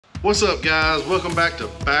What's up, guys? Welcome back to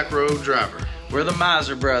Back Road Driver. We're the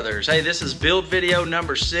Miser Brothers. Hey, this is build video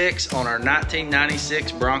number 6 on our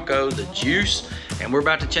 1996 Bronco, the Juice, and we're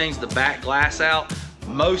about to change the back glass out.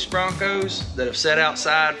 Most Broncos that have sat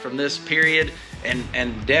outside from this period, and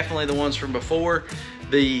definitely the ones from before,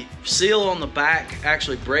 the seal on the back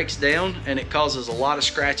actually breaks down and it causes a lot of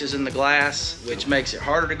scratches in the glass, which makes it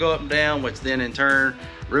harder to go up and down, which then in turn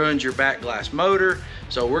ruins your back glass motor.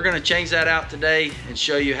 So we're gonna change that out today and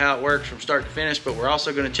show you how it works from start to finish, but we're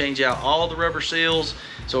also gonna change out all the rubber seals.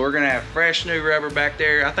 So we're gonna have fresh new rubber back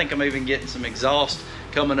there. I think I'm even getting some exhaust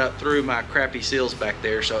coming up through my crappy seals back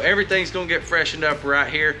there. So everything's gonna get freshened up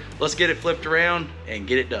right here. Let's get it flipped around and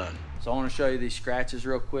get it done. So I wanna show you these scratches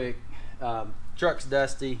real quick. Truck's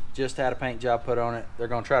dusty, just had a paint job put on it. They're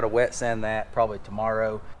gonna try to wet sand that probably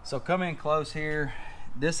tomorrow. So come in close here.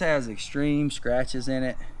 This has extreme scratches in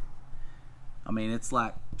it. I mean, it's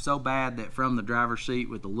like so bad that from the driver's seat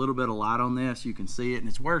with a little bit of light on this, you can see it, and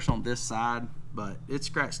it's worse on this side, but it's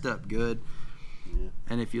scratched up good. Yeah.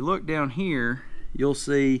 And if you look down here, you'll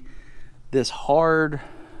see this hard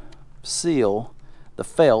seal, the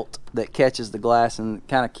felt that catches the glass and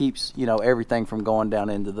kind of keeps, you know, everything from going down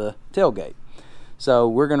into the tailgate. So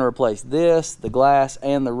we're gonna replace this, the glass,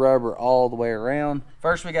 and the rubber all the way around.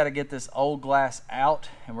 First, we gotta get this old glass out,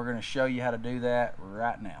 and we're gonna show you how to do that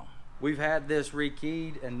right now. We've had this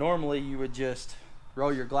rekeyed, and normally you would just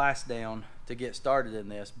roll your glass down to get started in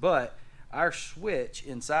this, but our switch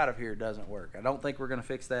inside of here doesn't work. I don't think we're gonna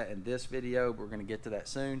fix that in this video, but we're gonna get to that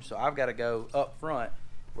soon. So I've gotta go up front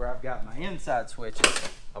where I've got my inside switches.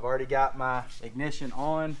 I've already got my ignition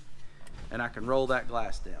on, and I can roll that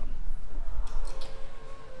glass down.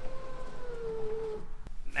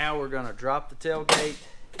 Now we're gonna drop the tailgate,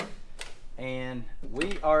 and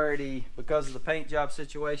we already, because of the paint job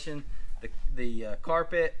situation, the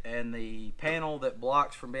carpet and the panel that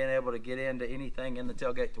blocks from being able to get into anything in the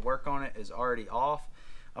tailgate to work on it is already off.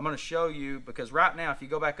 I'm gonna show you, because right now if you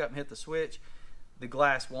go back up and hit the switch, the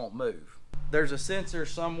glass won't move. There's a sensor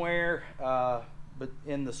somewhere but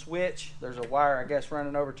in the switch, there's a wire, I guess,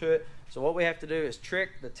 running over to it. So what we have to do is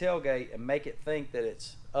trick the tailgate and make it think that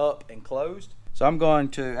it's up and closed. So I'm going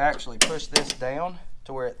to actually push this down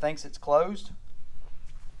to where it thinks it's closed.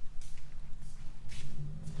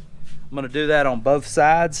 I'm going to do that on both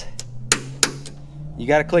sides. You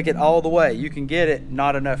got to click it all the way. You can get it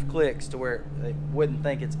not enough clicks to where it wouldn't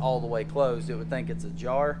think it's all the way closed. It would think it's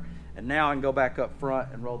ajar. And now I can go back up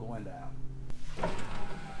front and roll the window out.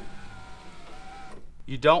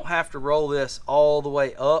 You don't have to roll this all the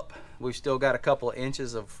way up. We've still got a couple of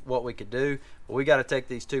inches of what we could do, but we got to take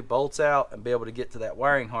these 2 bolts out and be able to get to that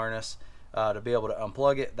wiring harness to be able to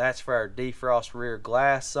unplug it. That's for our defrost rear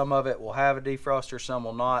glass. Some of it will have a defroster, some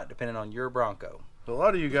will not, depending on your Bronco. A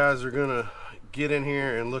lot of you guys are gonna get in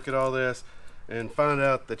here and look at all this and find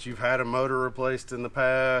out that you've had a motor replaced in the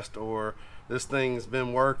past, or this thing's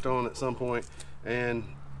been worked on at some point, and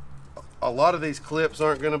a lot of these clips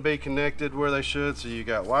aren't going to be connected where they should, so you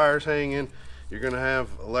got wires hanging. You're going to have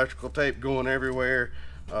electrical tape going everywhere.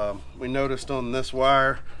 We noticed on this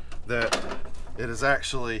wire that it is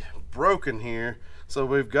actually broken here, so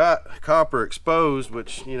we've got copper exposed,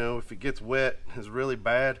 which, you know, if it gets wet is really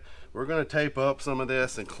bad. We're going to tape up some of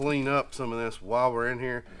this and clean up some of this while we're in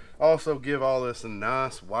here. Also give all this a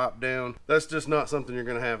nice wipe down. That's just not something you're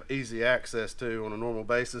going to have easy access to on a normal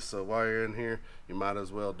basis, so while you're in here you might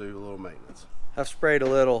as well do a little maintenance. I've sprayed a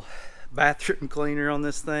little bathroom cleaner on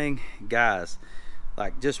this thing, guys.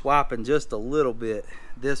 Like, just wiping just a little bit,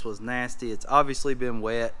 this was nasty. It's obviously been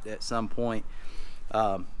wet at some point,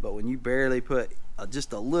 but when you barely put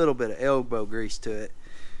just a little bit of elbow grease to it,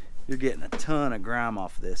 you're getting a ton of grime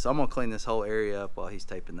off of this. So I'm gonna clean this whole area up while he's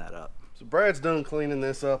taping that up. So Brad's done cleaning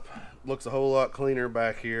this up. Looks a whole lot cleaner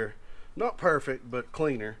back here. Not perfect, but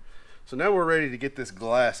cleaner. So now we're ready to get this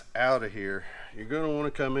glass out of here. You're gonna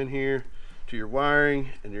wanna come in here to your wiring,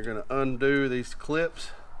 and you're going to undo these clips.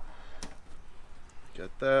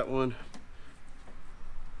 Got that one.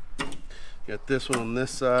 Got this one on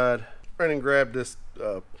this side. Right, and grab this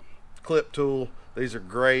clip tool. These are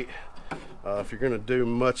great. If you're going to do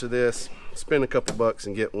much of this, spend a couple bucks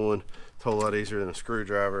and get one. It's a whole lot easier than a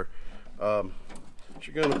screwdriver. You're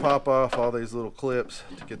going to pop off all these little clips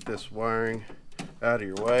to get this wiring out of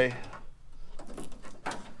your way.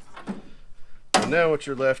 And now what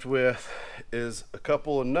you're left with is a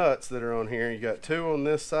couple of nuts that are on here. You got 2 on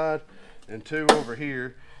this side and 2 over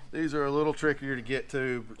here. These are a little trickier to get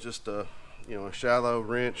to, but just a shallow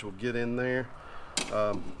wrench will get in there.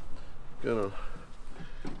 Gonna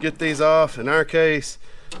get these off. In our case,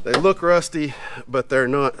 they look rusty, but they're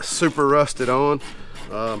not super rusted on.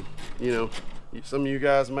 Some of you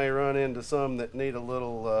guys may run into some that need a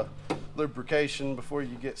little lubrication before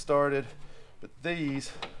you get started, but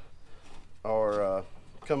these are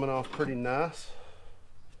coming off pretty nice.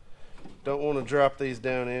 Don't want to drop these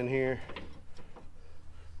down in here.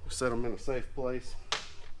 Set them in a safe place.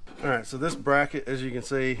 Alright, so this bracket, as you can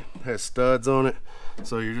see, has studs on it,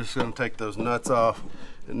 so you're just going to take those nuts off.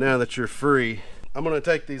 And now that you're free, I'm going to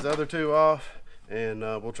take these other two off, and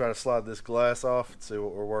we'll try to slide this glass off and see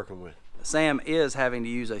what we're working with. Sam is having to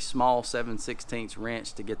use a small 7/16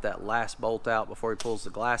 wrench to get that last bolt out before he pulls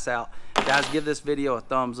the glass out. Guys, give this video a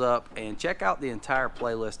thumbs up and check out the entire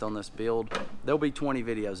playlist on this build. There'll be 20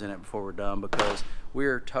 videos in it before we're done, because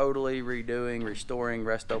we're totally redoing, restoring,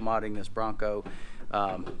 resto-modding this Bronco.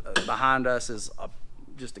 Behind us is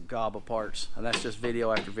just a gob of parts, and that's just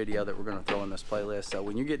video after video that we're going to throw in this playlist. So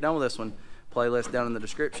when you get done with this one, playlist down in the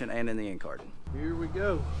description and in the end card. Here we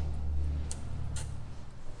go.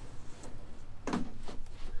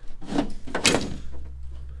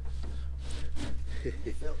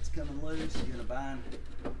 Felt's coming loose. You gonna bind?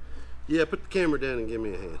 Yeah, put the camera down and give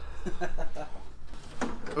me a hand.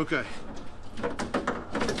 Okay.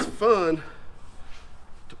 It's fun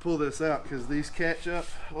to pull this out because these catch up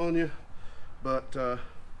on you, but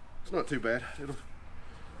it's not too bad.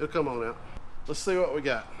 It'll come on out. Let's see what we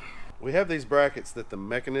got. We have these brackets that the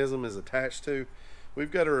mechanism is attached to.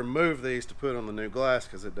 We've got to remove these to put on the new glass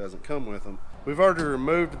because it doesn't come with them. We've already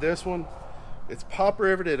removed this one. It's pop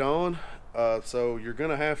riveted on, so you're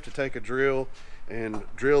gonna have to take a drill and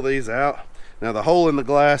drill these out. Now the hole in the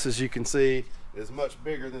glass, as you can see, is much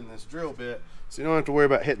bigger than this drill bit, so you don't have to worry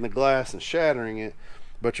about hitting the glass and shattering it,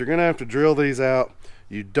 but you're gonna have to drill these out.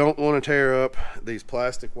 You don't want to tear up these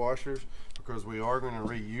plastic washers because we are going to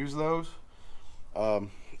reuse those.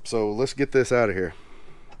 So let's get this out of here.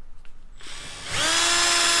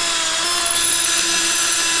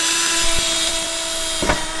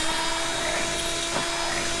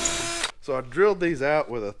 So I drilled these out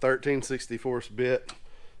with a 13/64 bit. You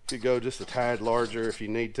could go just a tad larger if you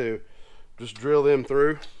need to. Just drill them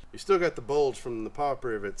through. You still got the bulge from the pop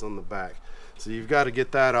rivets on the back, so you've got to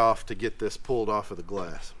get that off to get this pulled off of the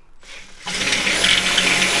glass.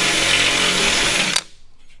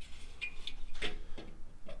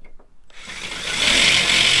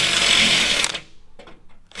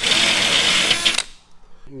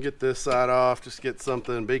 You can get this side off. Just get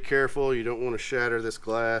something. Be careful, you don't want to shatter this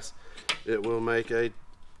glass. It will make a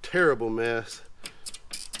terrible mess.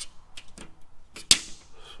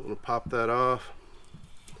 Just want to pop that off.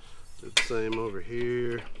 Do the same over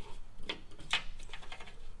here.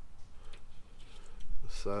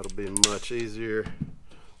 This side will be much easier.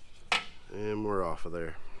 And we're off of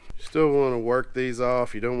there. You still want to work these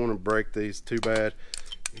off. You don't want to break these too bad.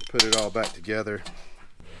 You put it all back together.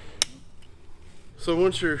 So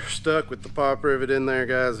once you're stuck with the pop rivet in there,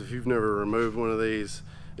 guys, if you've never removed one of these,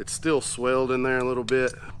 it's still swelled in there a little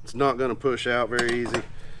bit. It's not going to push out very easy.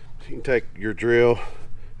 You can take your drill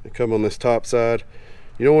and come on this top side.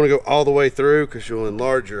 You don't want to go all the way through because you'll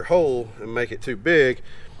enlarge your hole and make it too big.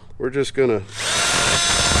 We're just going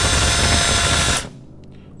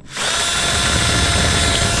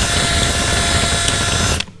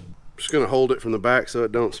to hold it from the back so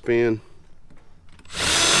it don't spin.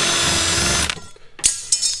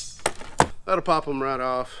 That'll pop them right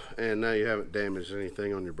off, and now you haven't damaged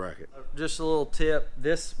anything on your bracket. Just a little tip,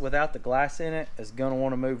 this without the glass in it is going to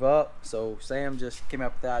want to move up, so Sam just came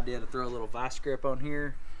up with the idea to throw a little vice grip on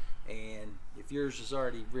here, and if yours has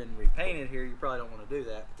already been repainted here, you probably don't want to do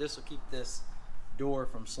that. But this will keep this door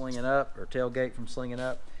from slinging up, or tailgate from slinging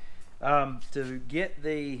up. To get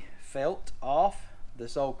the felt off,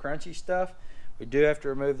 this old crunchy stuff, we do have to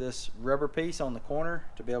remove this rubber piece on the corner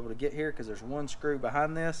to be able to get here, because there's one screw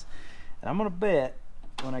behind this. And I'm gonna bet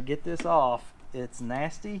when I get this off, it's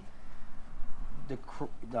nasty,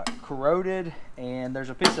 corroded, and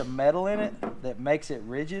there's a piece of metal in it that makes it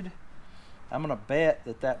rigid. I'm gonna bet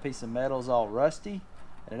that that piece of metal is all rusty,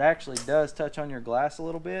 and it actually does touch on your glass a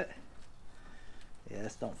little bit. Yeah,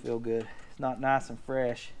 this don't feel good. It's not nice and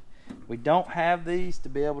fresh. We don't have these to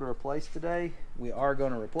be able to replace today. We are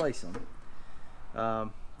going to replace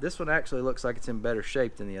them. This one actually looks like it's in better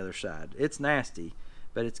shape than the other side. It's nasty,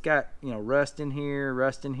 but it's got, you know, rust in here,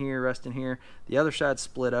 rust in here, rust in here. The other side's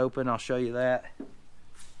split open. I'll show you that.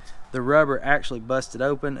 The rubber actually busted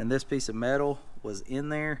open, and this piece of metal was in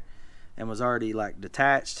there and was already like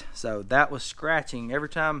detached, so that was scratching every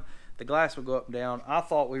time the glass would go up and down. I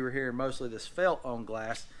thought we were hearing mostly this felt on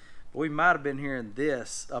glass, but we might have been hearing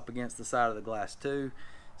this up against the side of the glass too.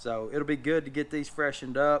 So it'll be good to get these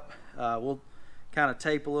freshened up. We'll kind of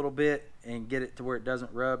tape a little bit and get it to where it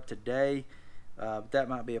doesn't rub today. That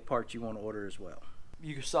might be a part you want to order as well.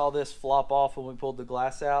 You saw this flop off when we pulled the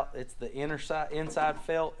glass out. It's the inside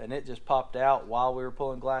felt, and it just popped out while we were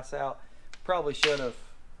pulling glass out. Probably should have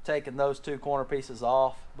taken those two corner pieces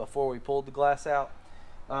off before we pulled the glass out.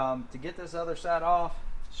 To get this other side off,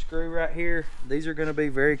 screw right here. These are going to be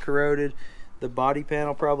very corroded. The body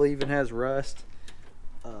panel probably even has rust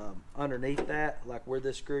underneath that, like where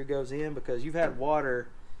this screw goes in, because you've had water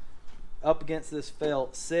up against this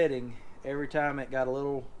felt sitting every time it got a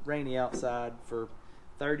little rainy outside for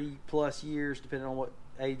 30 plus years, depending on what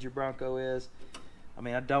age your Bronco is. I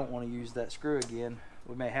mean, I don't want to use that screw again.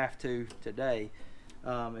 We may have to today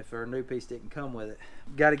if our new piece didn't come with it.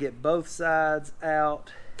 Got to get both sides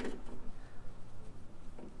out.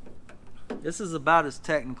 This is about as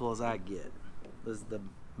technical as I get. This is the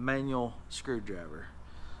manual screwdriver.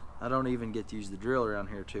 I don't even get to use the drill around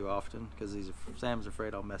here too often because Sam's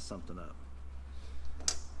afraid I'll mess something up.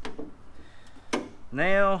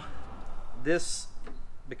 Now, this,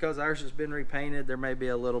 because ours has been repainted, there may be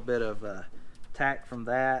a little bit of tack from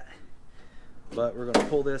that, but we're going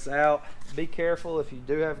to pull this out. Be careful if you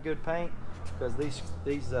do have good paint, because these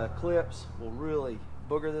clips will really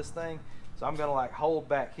booger this thing. So I'm going to like hold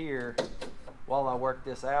back here while I work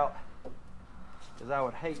this out, because I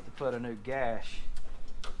would hate to put a new gash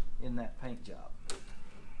in that paint job.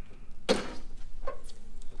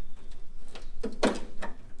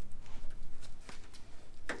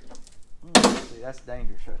 See, that's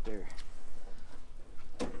dangerous right there.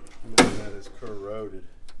 That is corroded.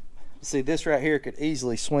 See, this right here could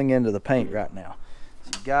easily swing into the paint right now.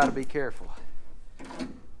 So you gotta be careful.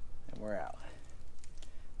 And we're out.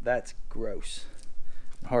 That's gross.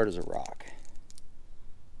 Hard as a rock.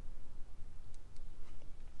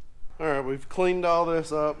 Alright, we've cleaned all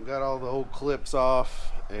this up, got all the old clips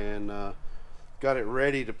off, and got it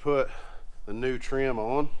ready to put the new trim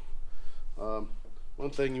on. One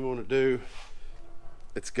thing you want to do,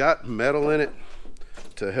 it's got metal in it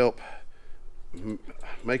to help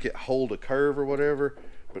make it hold a curve or whatever,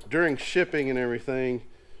 but during shipping and everything,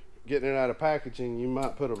 getting it out of packaging, you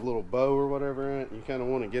might put a little bow or whatever in it. You kind of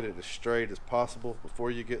want to get it as straight as possible before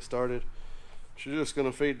you get started. So you're just going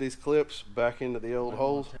to feed these clips back into the old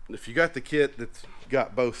holes. If you got the kit that's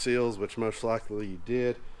got both seals, which most likely you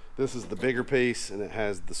did, this is the bigger piece and it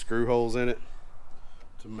has the screw holes in it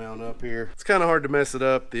to mount up here. It's kind of hard to mess it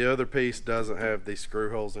up. The other piece doesn't have these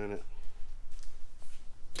screw holes in it.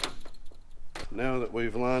 Now that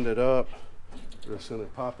we've lined it up, we're just going to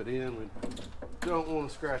pop it in. We don't want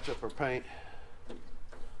to scratch up our paint.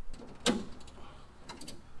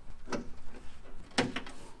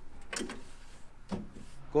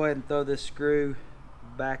 Go ahead and throw this screw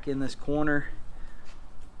back in this corner.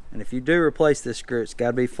 And if you do replace this screw, it's got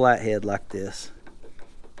to be flathead like this.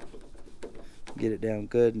 Get it down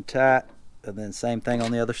good and tight, and then same thing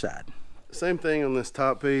on the other side. Same thing on this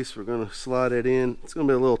top piece. We're going to slide it in. It's going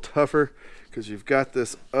to be a little tougher because you've got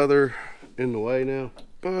this other in the way now,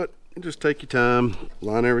 but you just take your time,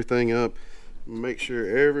 line everything up, make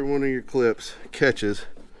sure every one of your clips catches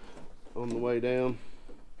on the way down.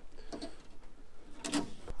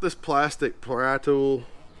 This plastic pry tool,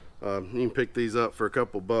 you can pick these up for a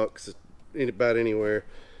couple bucks about anywhere.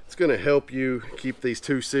 It's going to help you keep these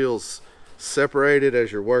two seals separated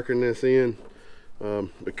as you're working this in.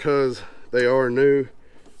 Because they are new,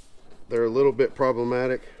 they're a little bit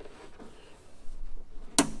problematic,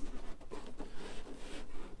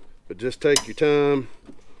 but just take your time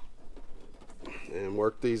and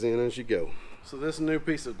work these in as you go. So this new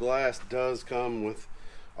piece of glass does come with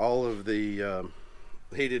all of the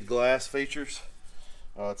heated glass features.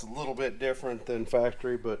 It's a little bit different than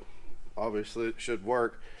factory, but obviously it should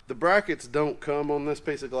work. The brackets don't come on this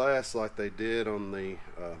piece of glass like they did on the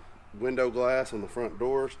window glass on the front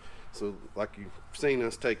doors. So like you've seen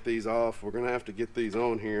us take these off, we're gonna have to get these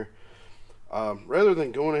on here. Rather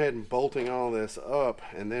than going ahead and bolting all this up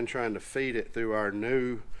and then trying to feed it through our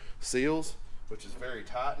new seals, which is very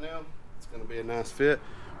tight now, it's gonna be a nice fit.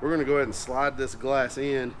 We're gonna go ahead and slide this glass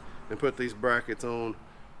in and put these brackets on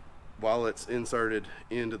while it's inserted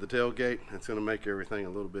into the tailgate. It's gonna make everything a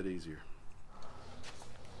little bit easier.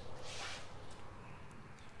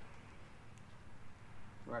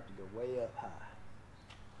 We're going to have to go way up high.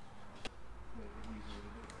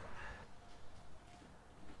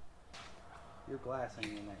 Your glass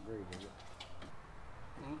ain't in that groove, is it?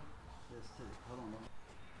 Mm-hmm. This too. Hold on.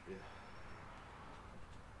 Yeah.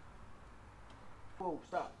 Whoa,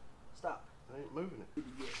 stop. Stop. I ain't moving it. You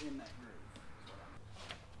need to get in that groove.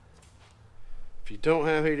 If you don't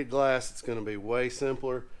have heated glass, it's going to be way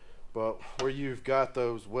simpler, but where you've got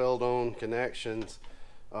those weld-on connections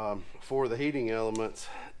for the heating elements,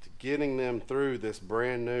 to getting them through this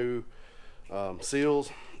brand new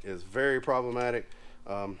seals is very problematic.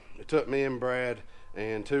 It took me and Brad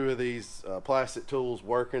and 2 of these plastic tools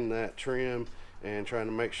working that trim and trying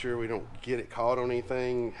to make sure we don't get it caught on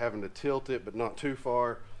anything, having to tilt it but not too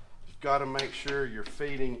far. You've got to make sure you're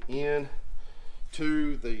feeding in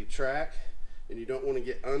to the track, and you don't want to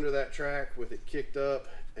get under that track with it kicked up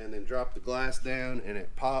and then drop the glass down and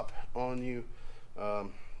it pop on you.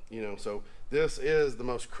 You know, so this is the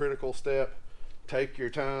most critical step. Take your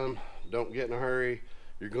time, don't get in a hurry.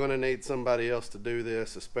 You're going to need somebody else to do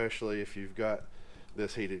this, especially if you've got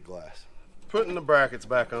this heated glass. Putting the brackets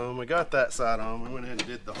back on, we got that side on. We went ahead and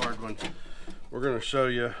did the hard one. We're going to show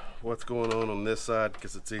you what's going on this side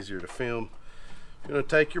because it's easier to film. You're going to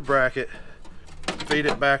take your bracket, feed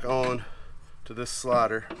it back on to this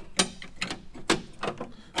slider,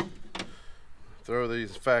 throw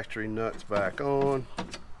these factory nuts back on.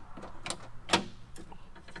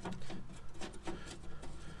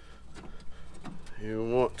 You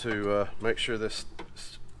want to make sure this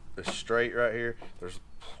is straight right here. There's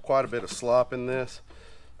quite a bit of slop in this,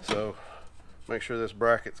 so make sure this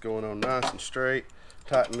bracket's going on nice and straight.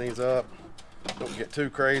 Tighten these up, don't get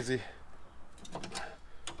too crazy,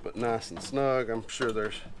 but nice and snug. I'm sure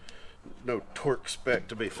there's no torque spec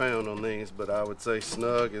to be found on these, but I would say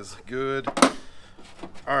snug is good.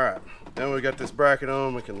 Alright, now we got this bracket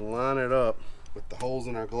on, we can line it up with the holes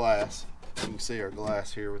in our glass. You can see our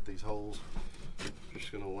glass here with these holes.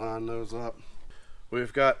 Just going to line those up.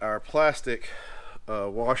 We've got our plastic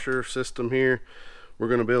washer system here. We're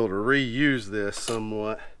going to be able to reuse this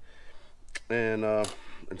somewhat, and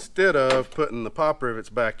instead of putting the pop rivets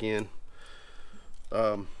back in,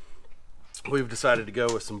 we've decided to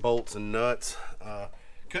go with some bolts and nuts.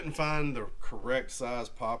 Couldn't find the correct size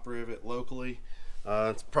pop rivet locally.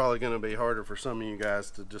 It's probably going to be harder for some of you guys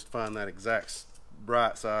to just find that exact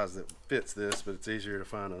right size that fits this, but it's easier to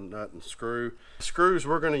find a nut and screw. The screws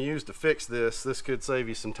we're going to use to fix this could save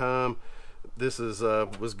you some time. This is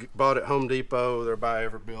was bought at Home Depot. They're by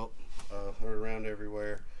Everbuilt. They're around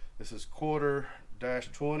everywhere. This is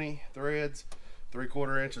 1/4-20 threads,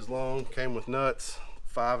 3/4 inches long. Came with nuts,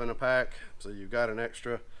 5 in a pack, so you've got an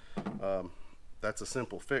extra. That's a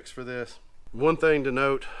simple fix for this. One thing to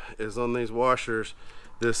note is on these washers,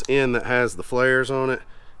 this end that has the flares on it,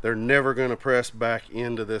 they're never going to press back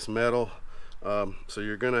into this metal, so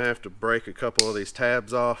you're going to have to break a couple of these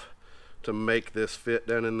tabs off to make this fit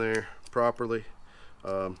down in there properly.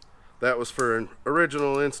 That was for an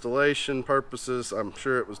original installation purposes. I'm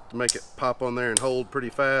sure it was to make it pop on there and hold pretty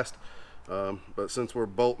fast, but since we're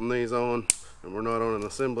bolting these on and we're not on an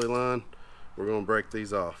assembly line, we're going to break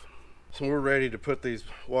these off. So we're ready to put these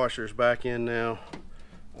washers back in now.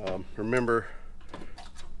 Remember,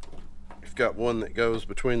 you've got one that goes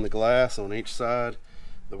between the glass on each side.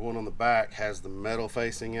 The one on the back has the metal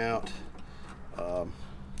facing out. I'm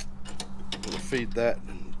gonna feed that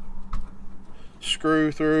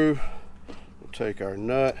screw through. We'll take our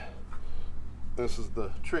nut. This is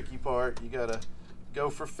the tricky part. You gotta go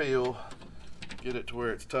for feel, get it to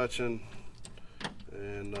where it's touching,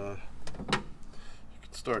 and you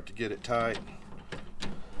can start to get it tight.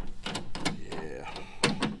 Yeah.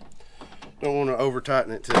 Don't want to over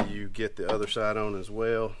tighten it till you get the other side on as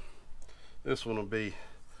well. This one will be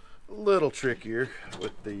a little trickier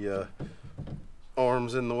with the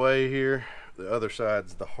arms in the way here. The other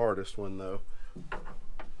side's the hardest one though,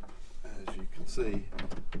 as you can see.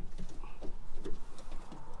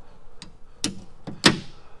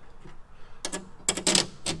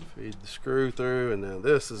 Feed the screw through, and now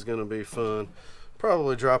this is going to be fun.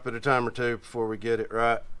 Probably drop it a time or two before we get it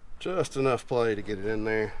right. Just enough play to get it in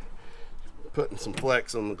there. Putting some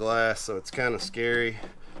flex on the glass, so it's kind of scary.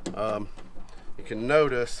 You can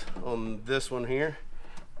notice on this one here,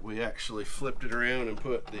 we actually flipped it around and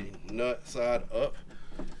put the nut side up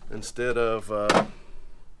instead of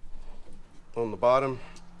on the bottom,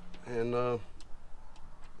 and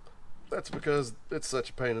that's because it's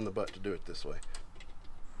such a pain in the butt to do it this way.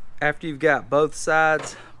 After you've got both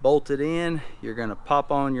sides bolted in, you're going to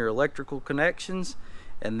pop on your electrical connections,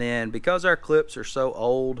 and then because our clips are so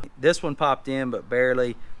old, this one popped in but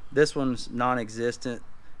barely, this one's non-existent,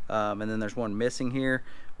 and then there's one missing here.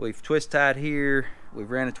 We've twist tied here,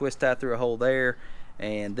 we've ran a twist tie through a hole there,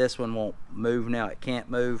 and this one won't move now. It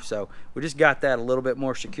can't move, so we just got that a little bit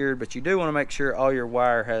more secured. But you do want to make sure all your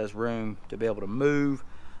wire has room to be able to move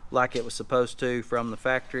like it was supposed to from the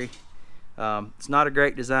factory. It's not a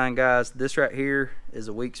great design, guys. This right here is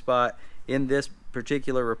a weak spot in this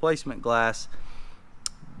particular replacement glass.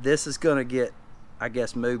 This is going to get, I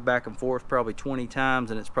guess, moved back and forth probably 20 times,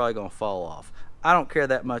 and it's probably going to fall off. I don't care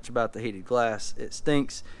that much about the heated glass. It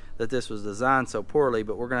stinks. that this was designed so poorly,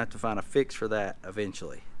 but we're gonna have to find a fix for that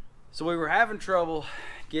eventually. So we were having trouble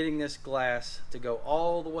getting this glass to go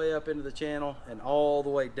all the way up into the channel and all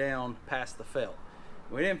the way down past the felt.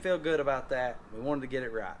 We didn't feel good about that. We wanted to get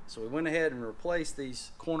it right. So we went ahead and replaced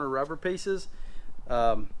these corner rubber pieces.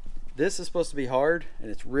 This is supposed to be hard,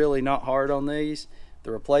 and it's really not hard on these.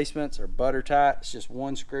 The replacements are butter tight. It's just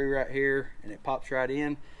one screw right here and it pops right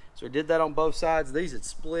in. So we did that on both sides. These had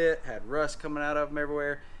split, had rust coming out of them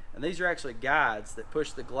everywhere. And these are actually guides that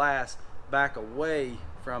push the glass back away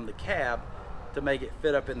from the cab to make it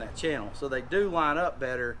fit up in that channel. So they do line up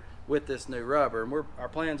better with this new rubber. And our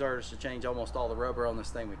plans are to change almost all the rubber on this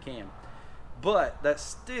thing we can. But that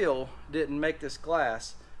still didn't make this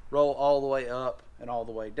glass roll all the way up and all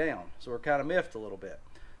the way down. So we're kind of miffed a little bit.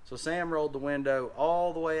 So Sam rolled the window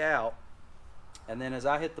all the way out, and then as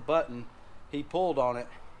I hit the button, he pulled on it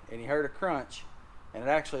and he heard a crunch, and it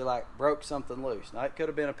actually like broke something loose. Now it could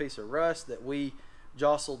have been a piece of rust that we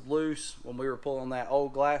jostled loose when we were pulling that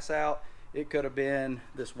old glass out. It could have been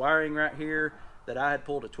this wiring right here that I had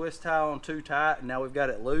pulled a twist tie on too tight, and now we've got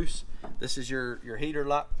it loose. This is your heater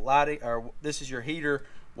lighting, or this is your heater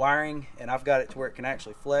wiring, and I've got it to where it can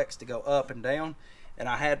actually flex to go up and down. And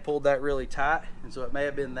I had pulled that really tight, and so it may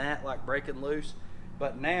have been that, like breaking loose.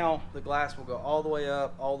 But now the glass will go all the way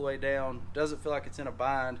up, all the way down. Doesn't feel like it's in a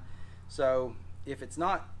bind. So if it's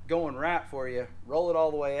not going right for you, roll it all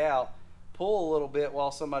the way out, pull a little bit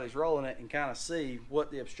while somebody's rolling it, and kind of see what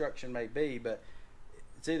the obstruction may be. But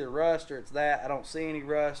it's either rust or it's that. I don't see any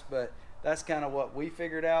rust, but that's kind of what we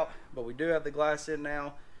figured out. But we do have the glass in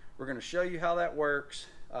now. We're going to show you how that works.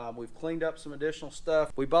 We've cleaned up some additional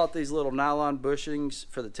stuff. We bought these little nylon bushings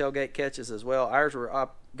for the tailgate catches as well. Ours were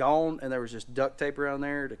gone, and there was just duct tape around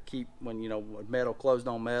there to keep, when, you know, metal closed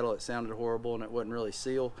on metal, it sounded horrible and it wouldn't really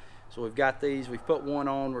seal. So we've got these. We've put one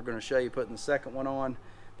on. We're going to show you putting the second one on.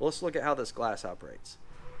 But let's look at how this glass operates.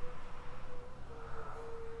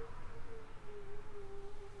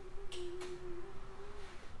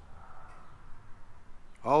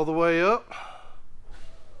 All the way up.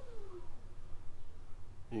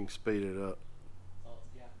 You can speed it up. Oh,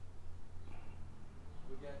 yeah.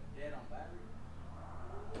 We got dead on battery.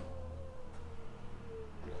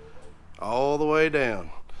 All the way down.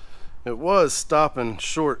 It was stopping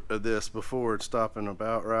short of this before. It's stopping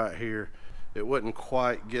about right here. It wouldn't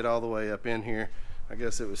quite get all the way up in here. I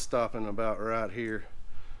guess it was stopping about right here.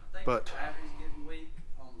 I think but the battery's getting weak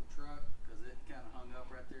on the truck because it kind of hung up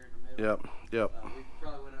right there in the middle. Yep. We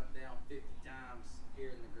probably went up and down 50 times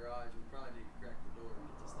here in the garage. We probably need to crack the door and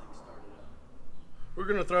get this thing started up. We're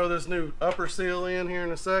going to throw this new upper seal in here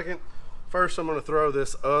in a second. First, I'm going to throw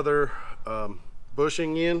this other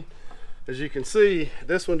bushing in. As you can see,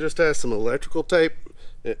 this one just has some electrical tape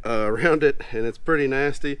around it, and it's pretty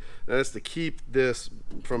nasty. That's to keep this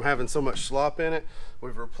from having so much slop in it.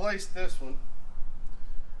 We've replaced this one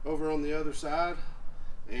over on the other side,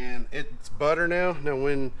 and it's butter now. Now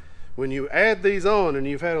when you add these on and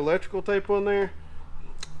you've had electrical tape on there,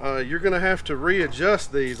 you're going to have to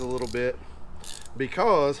readjust these a little bit,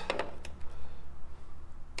 because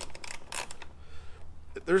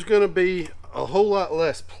there's going to be a whole lot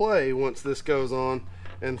less play once this goes on,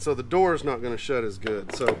 and so the door is not going to shut as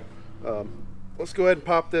good. So let's go ahead and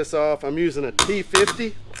pop this off. I'm using a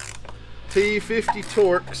T50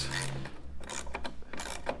 Torx,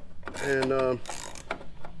 and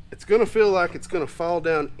it's going to feel like it's going to fall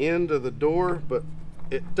down into the door, but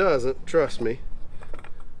it doesn't, trust me.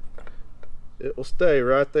 It will stay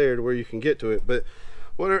right there to where you can get to it, but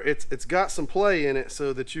whatever, it's got some play in it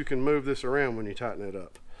so that you can move this around when you tighten it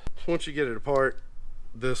up. Once you get it apart,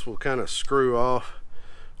 this will kind of screw off.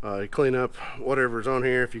 You clean up whatever's on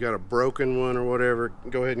here. If you got a broken one or whatever,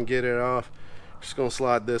 go ahead and get it off. Just gonna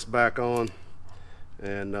slide this back on,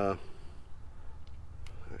 and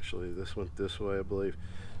actually this went this way, I believe.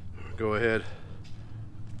 Go ahead,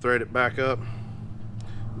 thread it back up.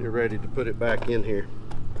 You're ready to put it back in here.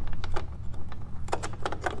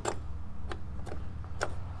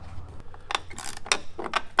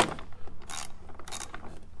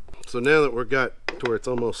 So now that we're got to where it's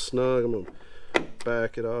almost snug, I'm gonna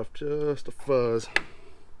back it off just a fuzz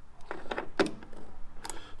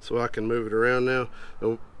so I can move it around now.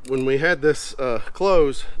 When we had this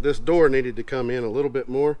closed, this door needed to come in a little bit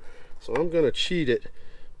more, so I'm gonna cheat it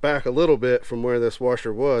back a little bit from where this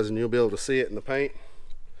washer was, and you'll be able to see it in the paint.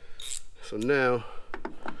 So now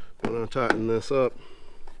I'm gonna tighten this up.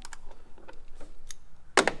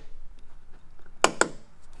 Put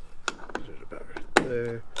it about right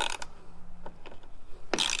there.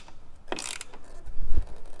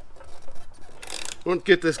 Once you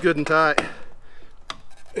get this good and tight,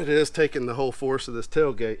 it is taking the whole force of this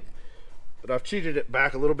tailgate but I've cheated it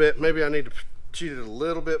back a little bit. Maybe I need to cheat it a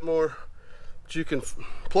little bit more, but you can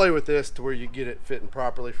play with this to where you get it fitting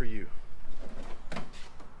properly for you.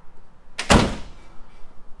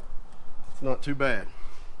 It's not too bad.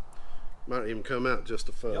 Might even come out just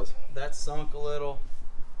a fuzz. Yep, that's sunk a little.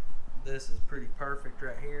 This is pretty perfect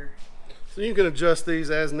right here. So you can adjust these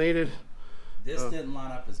as needed. This didn't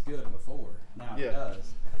line up as good before. Now it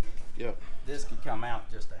does. Yep. This could come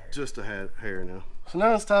out just a hair. Just a hair now. So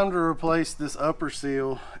now it's time to replace this upper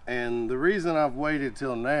seal, and the reason I've waited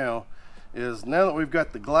till now is now that we've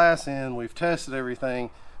got the glass in, we've tested everything,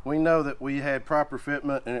 we know that we had proper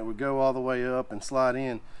fitment and it would go all the way up and slide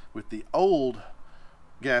in with the old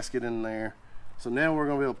gasket in there. So now we're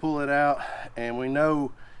going to be able to pull it out, and we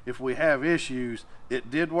know if we have issues, it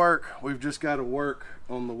did work. We've just got to work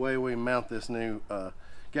on the way we mount this new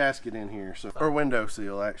gasket in here, so, or window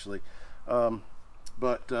seal actually.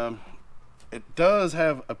 It does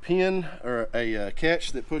have a pin or a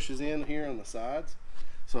catch that pushes in here on the sides.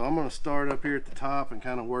 So I'm going to start up here at the top and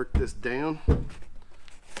kind of work this down.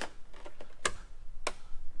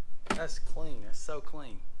 That's clean. That's so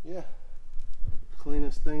clean. Yeah,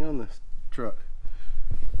 cleanest thing on this truck.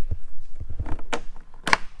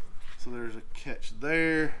 So there's a catch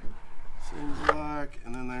there, seems like,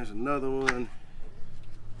 and then there's another one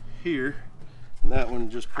here. And that one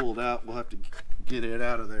just pulled out. We'll have to get it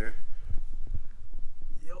out of there.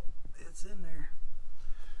 Yep, it's in there.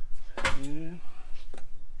 Yeah.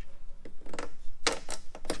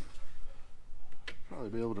 Probably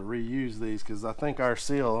be able to reuse these because I think our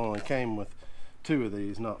seal only came with 2 of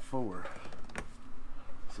these, not 4.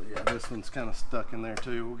 So yeah, this one's kind of stuck in there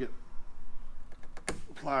too. We'll get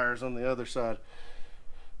pliers on the other side.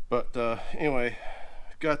 But anyway,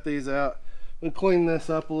 got these out. We'll clean this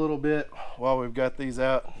up a little bit while we've got these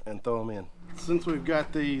out and throw them in. Since we've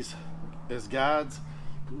got these as guides,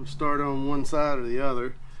 we'll start on one side or the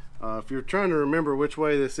other. If you're trying to remember which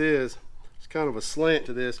way this is, it's kind of a slant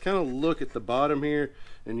to this. Kind of look at the bottom here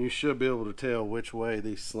and you should be able to tell which way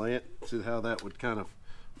these slant. See how that would kind of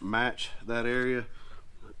match that area.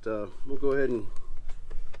 But we'll go ahead and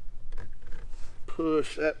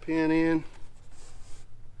push that pin in.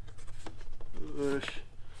 Push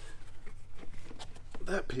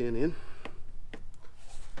that pin in.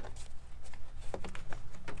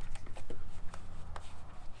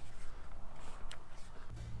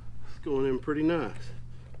 It's going in pretty nice.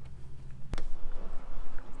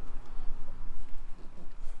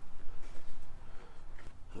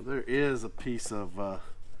 Now there is a piece of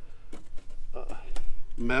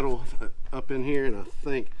metal up in here, and I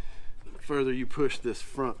think the further you push this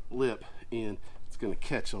front lip in, it's going to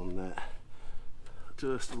catch on that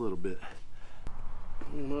just a little bit.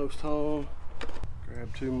 Almost home.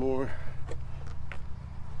 Grab 2 more.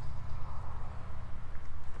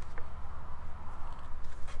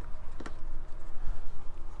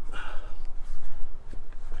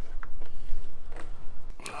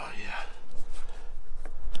 Oh yeah.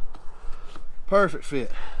 Perfect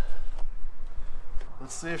fit.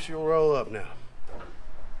 Let's see if she'll roll up now.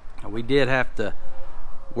 We did have to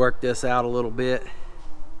work this out a little bit.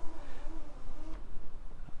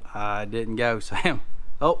 I didn't go, Sam.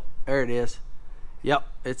 Oh, there it is. Yep,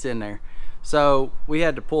 it's in there. So we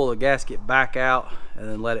had to pull the gasket back out and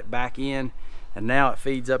then let it back in, and now it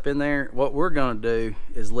feeds up in there. What we're gonna do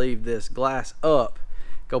is leave this glass up,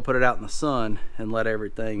 go put it out in the sun and let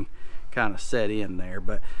everything kind of set in there.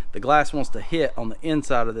 But the glass wants to hit on the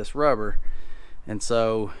inside of this rubber, and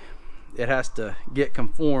so it has to get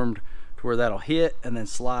conformed to where that'll hit and then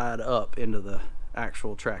slide up into the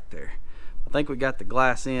actual track there. I think we got the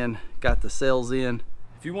glass in, got the cells in.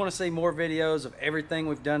 If you want to see more videos of everything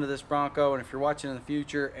we've done to this Bronco, and if you're watching in the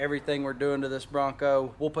future, everything we're doing to this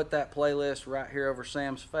Bronco, we'll put that playlist right here over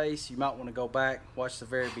Sam's face. You might want to go back, watch the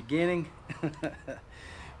very beginning.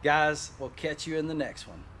 Guys, we'll catch you in the next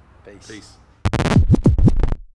one. Peace. Peace.